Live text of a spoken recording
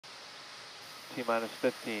T-minus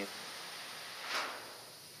 15.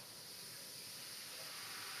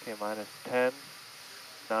 Okay, minus 10,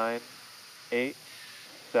 9, 8,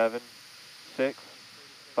 7, 6,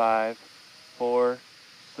 5, 4,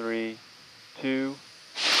 3, 2,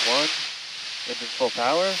 1. Engine full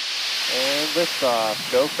power, and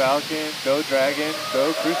liftoff. Go Falcon, go Dragon,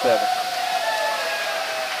 go Crew-7.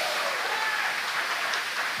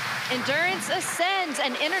 Endurance ascends,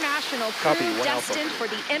 an international crew destined for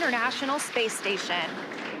the International Space Station.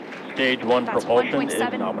 Stage 1 That's propulsion is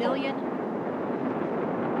 1.7 nominal. million.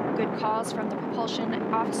 Good calls from the propulsion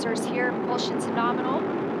officers here. Propulsion's nominal.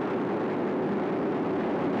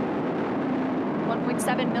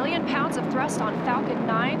 1.7 million pounds of thrust on Falcon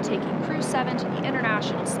 9, taking Crew-7 to the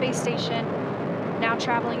International Space Station, now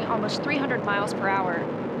traveling almost 300 miles per hour.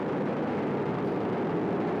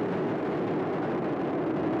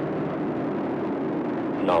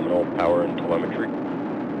 Nominal power and telemetry.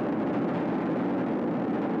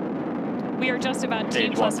 We are just about T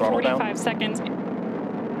plus 45 seconds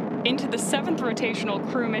into the 7th rotational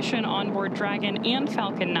crew mission on board Dragon and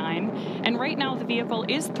Falcon 9, and right now the vehicle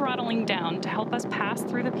is throttling down to help us pass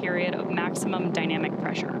through the period of maximum dynamic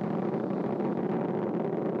pressure.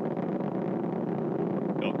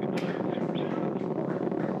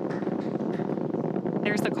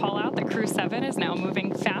 There's the call out that Crew-7 is now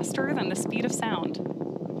moving faster than the speed of sound.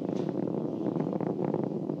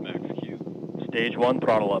 Max Q. Stage 1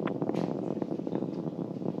 throttle up.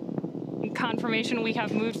 Confirmation we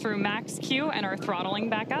have moved through max Q and are throttling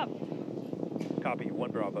back up. Copy,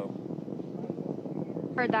 1 Bravo.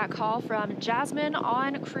 Heard that call from Jasmin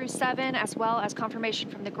on Crew-7, as well as confirmation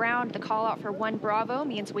from the ground. The call out for 1 Bravo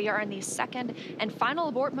means we are in the 2nd and final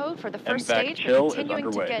abort mode for the first stage, but continuing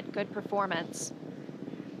to get good performance.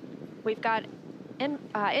 We've got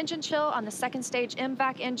engine chill on the 2nd stage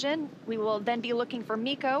MVAC engine. We will then be looking for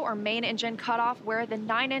MECO, or main engine cutoff, where the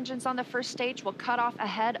 9 engines on the first stage will cut off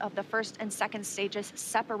ahead of the 1st and 2nd stages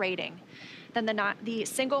separating. Then the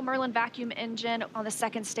single Merlin vacuum engine on the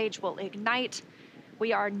 2nd stage will ignite.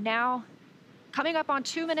 We are now coming up on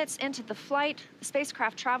 2 minutes into the flight, the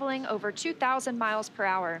spacecraft traveling over 2,000 miles per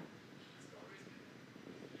hour.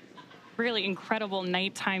 Really incredible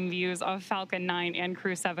nighttime views of Falcon 9 and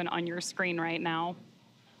Crew-7 on your screen right now.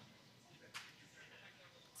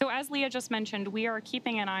 So as Leah just mentioned, we are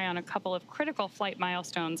keeping an eye on a couple of critical flight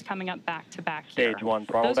milestones coming up back to back here. Stage 1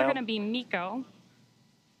 throttle Those down. are going to be MECO,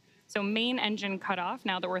 so main engine cutoff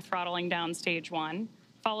now that we're throttling down stage 1,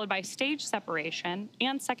 followed by stage separation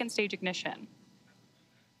and 2nd stage ignition.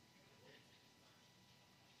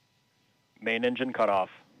 Main engine cutoff.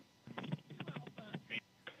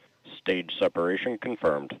 Stage separation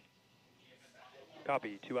confirmed.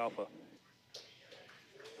 Copy, 2 Alpha.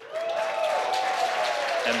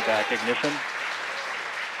 MVAC ignition.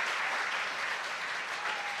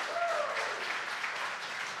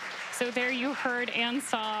 So there you heard and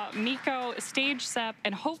saw MECO, stage sep,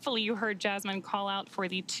 and hopefully you heard Jasmin call out for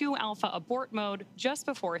the 2 Alpha abort mode just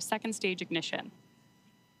before 2nd stage ignition.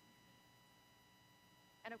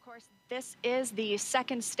 And of course, this is the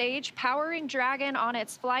 2nd stage, powering Dragon on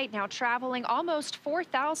its flight, now traveling almost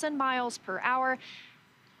 4,000 miles per hour.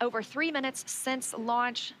 Over 3 minutes since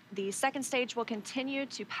launch, the 2nd stage will continue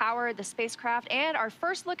to power the spacecraft, and our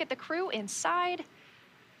first look at the crew inside.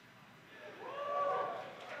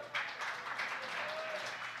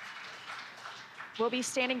 We'll be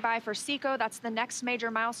standing by for SECO. That's the next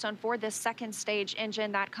major milestone for this 2nd stage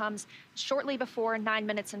engine. That comes shortly before 9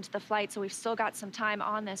 minutes into the flight, so we've still got some time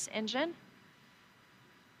on this engine.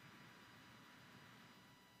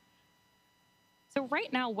 So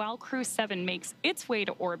right now, while Crew-7 makes its way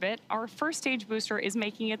to orbit, our 1st stage booster is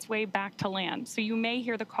making its way back to land. So you may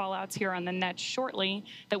hear the call-outs here on the net shortly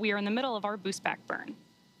that we are in the middle of our boost back burn.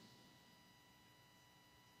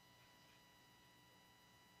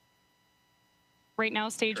 Right now,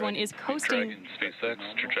 stage 1 is coasting. Dragon, SpaceX,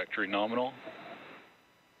 trajectory nominal.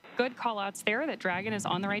 Good call-outs there that Dragon is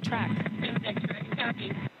on the right track.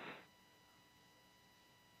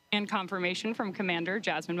 And confirmation from Commander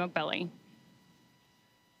Jasmin Moghbeli.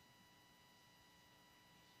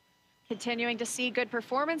 Continuing to see good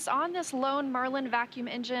performance on this lone Merlin vacuum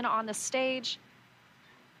engine on the stage.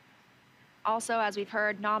 Also, as we've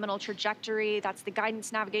heard, nominal trajectory. That's the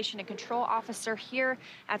guidance, navigation, and control officer here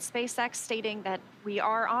at SpaceX stating that we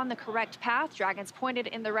are on the correct path. Dragon's pointed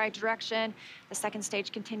in the right direction. The 2nd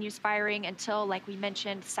stage continues firing until, like we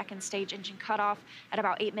mentioned, 2nd stage engine cutoff at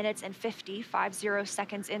about 8 minutes and 50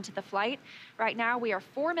 seconds into the flight. Right now, we are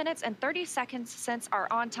 4 minutes and 30 seconds since our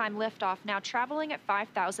on-time liftoff, now traveling at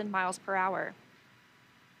 5,000 miles per hour.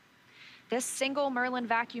 This single Merlin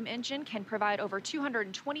vacuum engine can provide over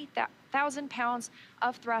 220,000 pounds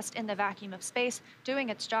of thrust in the vacuum of space, doing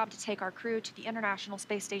its job to take our crew to the International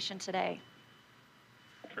Space Station today.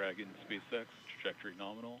 Dragon, SpaceX, trajectory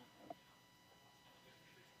nominal.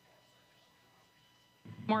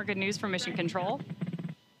 More good news from Mission Control.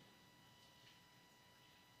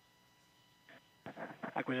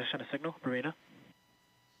 Acquisition of signal, Bermuda.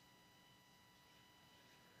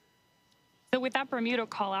 So with that Bermuda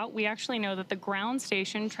call out, we actually know that the ground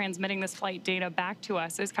station transmitting this flight data back to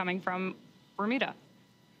us is coming from Bermuda.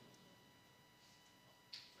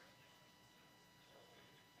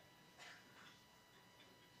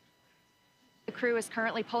 The crew is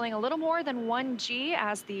currently pulling a little more than 1 G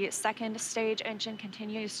as the second stage engine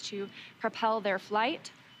continues to propel their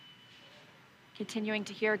flight. Continuing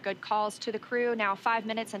to hear good calls to the crew, now 5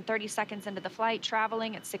 minutes and 30 seconds into the flight,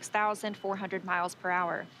 traveling at 6,400 miles per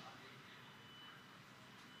hour.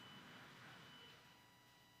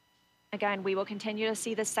 Again, we will continue to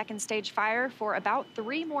see this second stage fire for about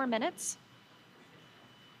 3 more minutes.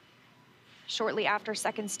 Shortly after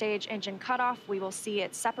second stage engine cutoff, we will see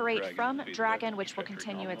it separate from Dragon, which will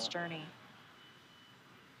continue its journey.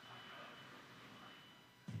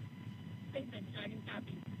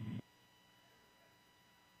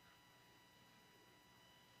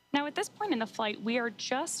 Now, at this point in the flight, we are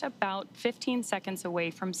just about 15 seconds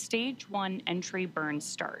away from stage 1 entry burn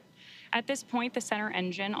start. At this point, the center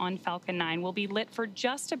engine on Falcon 9 will be lit for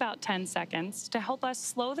just about 10 seconds to help us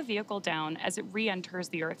slow the vehicle down as it re-enters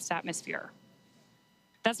the Earth's atmosphere.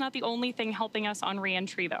 That's not the only thing helping us on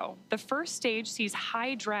re-entry, though. The first stage sees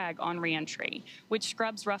high drag on re-entry, which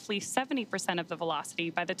scrubs roughly 70% of the velocity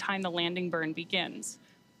by the time the landing burn begins,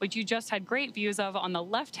 which you just had great views of on the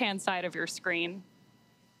left-hand side of your screen.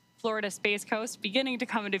 Florida Space Coast beginning to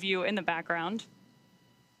come into view in the background.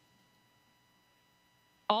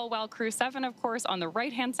 All while Crew-7, of course, on the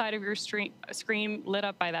right-hand side of your screen, lit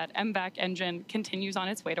up by that MVAC engine, continues on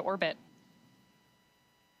its way to orbit.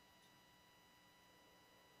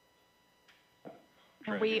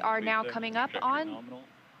 And we are now coming up on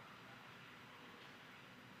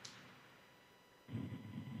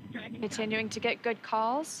continuing to get good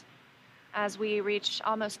calls as we reach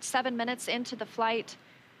almost 7 minutes into the flight.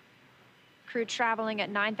 Crew traveling at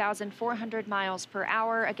 9,400 miles per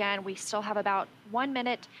hour. Again, we still have about 1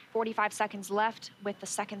 minute, 45 seconds left with the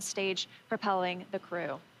second stage propelling the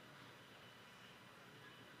crew.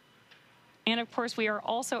 And of course, we are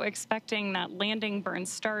also expecting that landing burn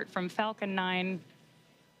start from Falcon 9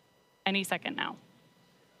 any second now.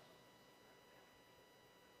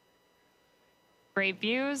 Great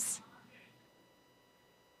views.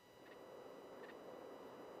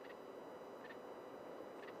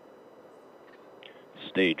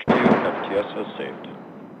 Stage 2 FTS has saved.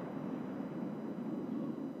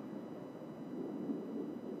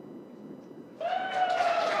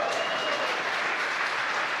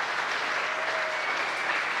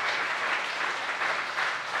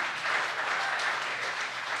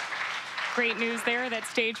 Great news there that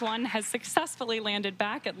Stage 1 has successfully landed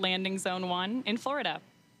back at Landing Zone 1 in Florida.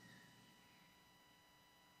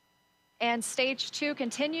 And Stage 2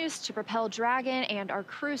 continues to propel Dragon and our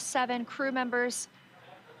Crew-7 crew members.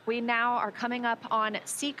 We now are coming up on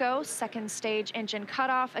SECO, second stage engine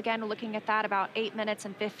cutoff. Again, looking at that about 8 minutes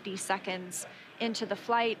and 50 seconds into the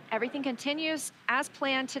flight. Everything continues as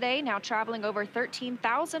planned today, now traveling over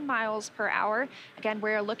 13,000 miles per hour. Again,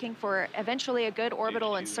 we're looking for eventually a good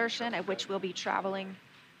orbital insertion at which we'll be traveling.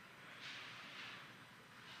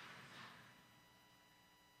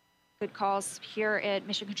 Good calls here at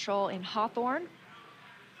Mission Control in Hawthorne.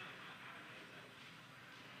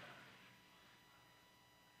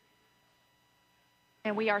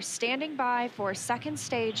 And we are standing by for second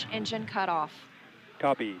stage engine cutoff.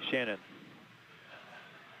 Copy, Shannon.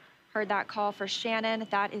 Heard that call for Shannon.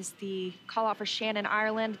 That is the call out for Shannon,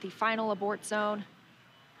 Ireland, the final abort zone.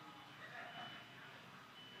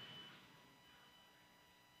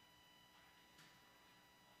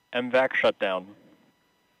 MVAC shutdown.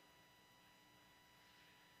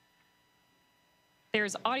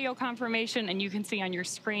 There's audio confirmation, and you can see on your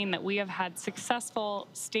screen that we have had successful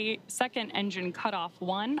second engine cutoff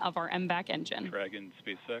 1 of our MVAC engine. Dragon,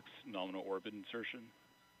 SpaceX, nominal orbit insertion.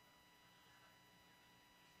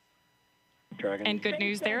 Dragon. And good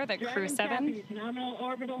news there that Crew-7. Nominal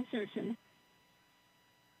orbital insertion.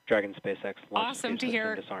 Dragon, SpaceX. Awesome to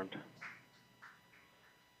hear. Disarmed.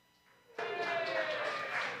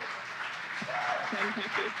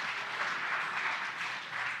 Fantastic.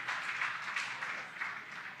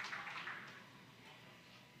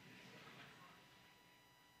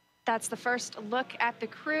 That's the first look at the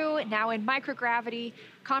crew, now in microgravity,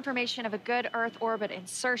 confirmation of a good Earth orbit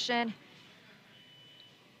insertion.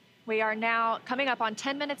 We are now coming up on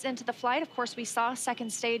 10 minutes into the flight. Of course, we saw second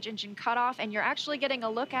stage engine cutoff, and you're actually getting a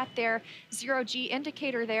look at their zero-G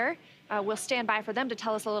indicator there. We'll stand by for them to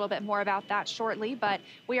tell us a little bit more about that shortly, but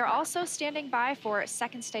we are also standing by for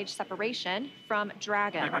second stage separation from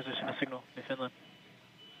Dragon. Acquisition of signal, New Finland.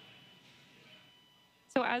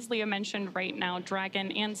 So as Leah mentioned, right now,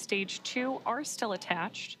 Dragon and Stage 2 are still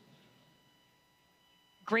attached.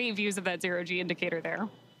 Great views of that zero-G indicator there.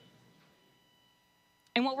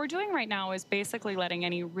 And what we're doing right now is basically letting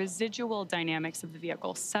any residual dynamics of the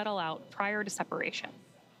vehicle settle out prior to separation.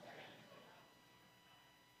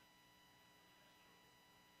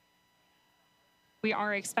 We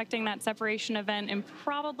are expecting that separation event in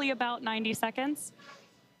probably about 90 seconds.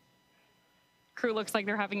 Crew looks like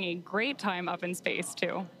they're having a great time up in space,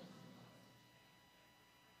 too.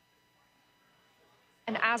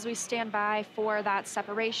 And as we stand by for that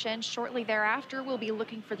separation, shortly thereafter, we'll be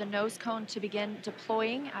looking for the nose cone to begin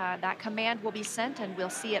deploying. That command will be sent, and we'll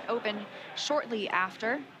see it open shortly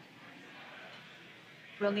after.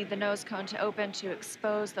 We'll need the nose cone to open to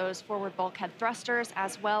expose those forward bulkhead thrusters,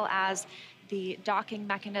 as well as the docking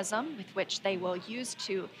mechanism with which they will use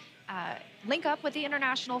to link up with the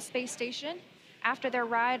International Space Station. After their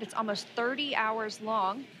ride, it's almost 30 hours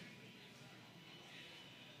long.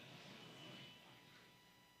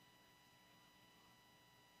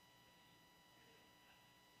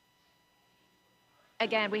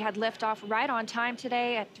 Again, we had liftoff right on time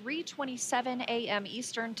today at 3:27 a.m.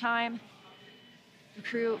 Eastern Time. The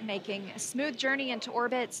crew making a smooth journey into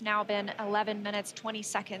orbit. It's now been 11 minutes, 20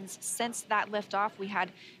 seconds since that liftoff. We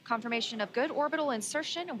had confirmation of good orbital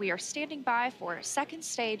insertion, and we are standing by for second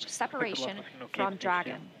stage separation from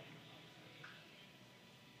Dragon.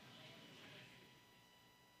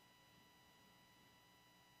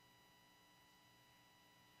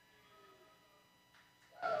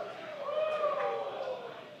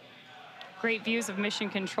 Great views of mission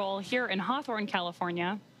control here in Hawthorne,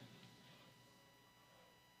 California.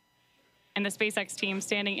 And the SpaceX team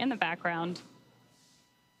standing in the background,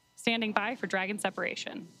 standing by for Dragon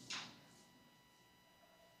separation.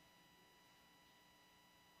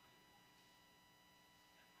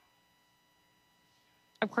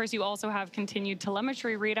 Of course, you also have continued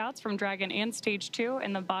telemetry readouts from Dragon and Stage 2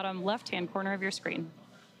 in the bottom left-hand corner of your screen.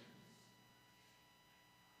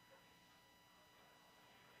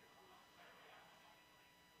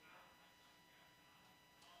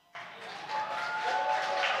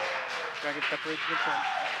 Dragon separation confirmed.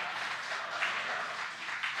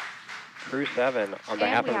 Crew-7, on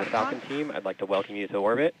behalf of the Falcon team, I'd like to welcome you to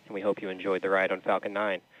orbit, and we hope you enjoyed the ride on Falcon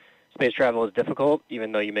 9. Space travel is difficult,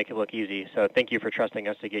 even though you make it look easy, so thank you for trusting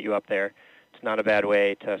us to get you up there. It's not a bad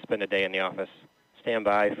way to spend a day in the office. Stand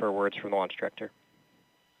by for words from the launch director.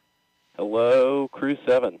 Hello,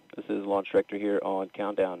 Crew-7. This is Launch Director here on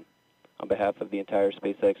Countdown. On behalf of the entire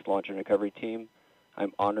SpaceX Launch and Recovery team,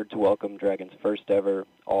 I'm honored to welcome Dragon's first ever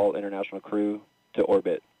all-international crew to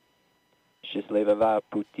orbit. Счастливого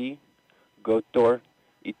пути, Gotor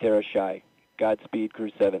Iterashai. Godspeed,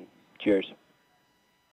 Crew-7. Cheers.